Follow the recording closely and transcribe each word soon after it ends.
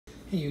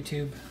Hey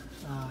YouTube,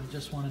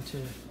 just wanted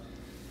to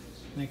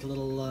make a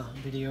little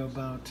video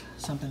about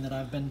something that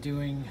I've been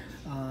doing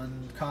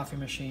on coffee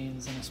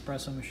machines and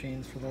espresso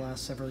machines for the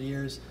last several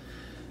years.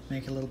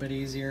 Make it a little bit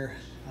easier.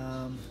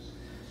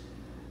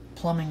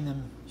 Plumbing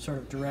them sort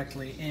of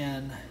directly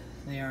in.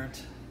 They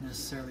aren't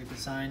necessarily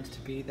designed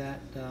to be that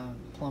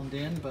plumbed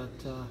in, but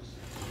so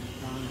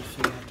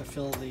you have to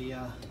fill the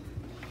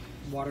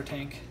water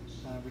tank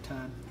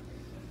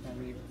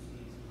every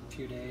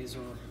few days,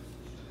 or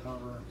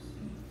however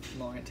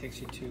long it takes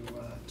you to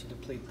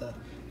deplete the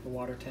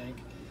water tank.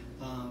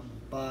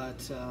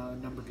 But a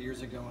number of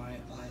years ago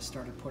I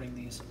started putting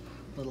these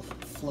little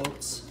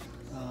float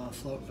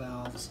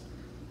valves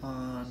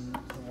on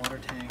the water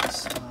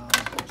tanks.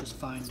 Just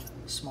find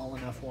a small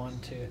enough one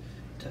to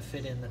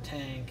fit in the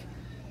tank,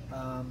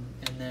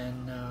 and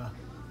then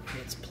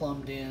it's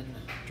plumbed in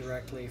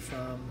directly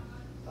from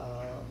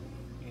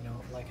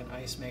like an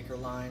ice maker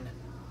line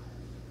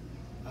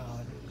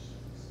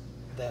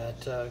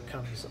that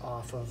comes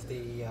off of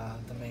the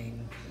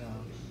main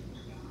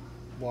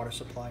water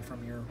supply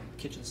from your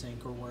kitchen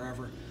sink or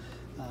wherever.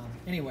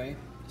 Anyway,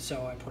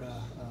 so I put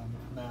a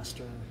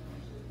master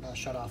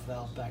shut-off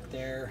valve back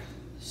there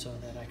so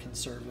that I can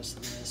service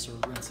this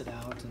or rinse it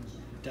out. And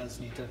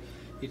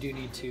you do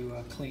need to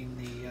clean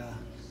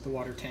the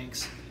water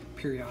tanks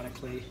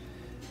periodically,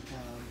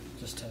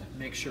 just to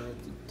make sure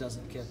it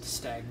doesn't get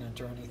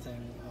stagnant or anything,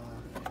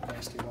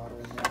 nasty water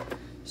in there.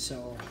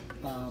 So,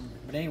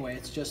 but anyway,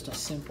 it's just a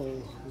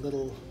simple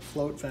little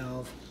float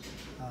valve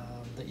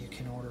that you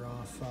can order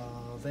off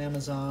of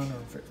Amazon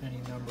or for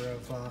any number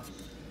of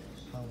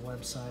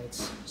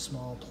websites.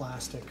 Small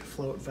plastic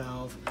float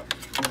valve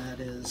that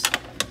is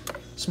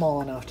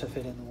small enough to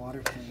fit in the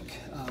water tank.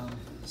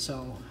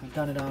 So I've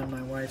done it on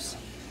my wife's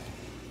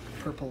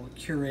purple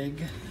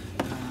Keurig,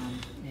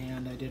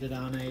 and I did it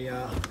on an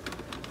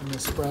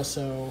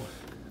espresso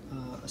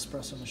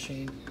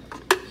machine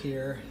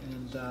here,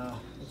 and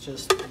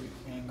just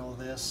angle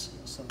this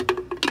so that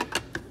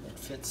it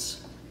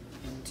fits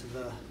into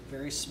the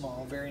very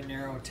small, very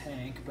narrow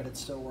tank, but it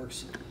still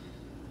works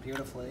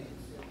beautifully.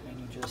 And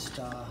you just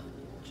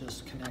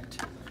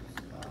connect.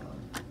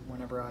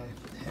 When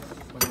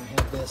I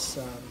had this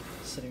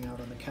sitting out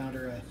on the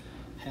counter, I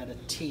had a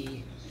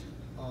T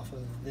off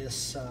of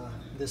this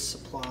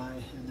supply,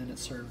 and then it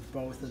served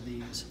both of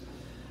these.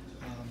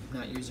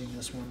 Not using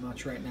this one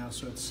much right now,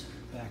 so it's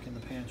back in the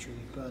pantry.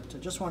 But I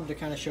just wanted to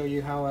kind of show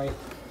you how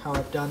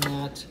I've done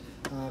that.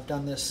 I've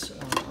done this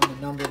on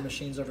a number of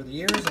machines over the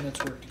years, and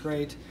it's worked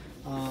great.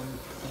 And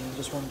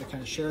just wanted to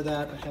kind of share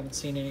that. I haven't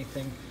seen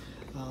anything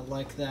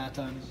like that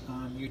on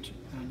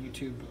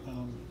YouTube,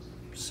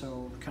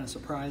 so kind of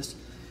surprised.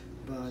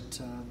 But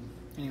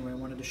anyway, I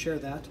wanted to share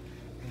that,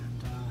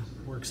 and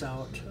works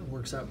out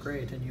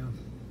great. And you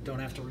don't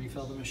have to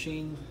refill the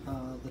machine,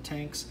 the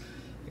tanks,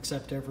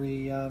 except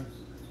every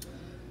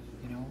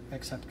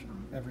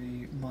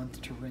every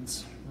month to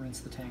rinse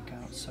the tank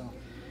out. So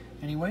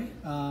anyway,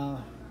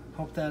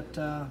 hope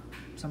that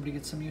somebody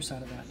gets some use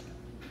out of that.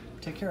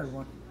 Take care,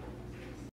 everyone.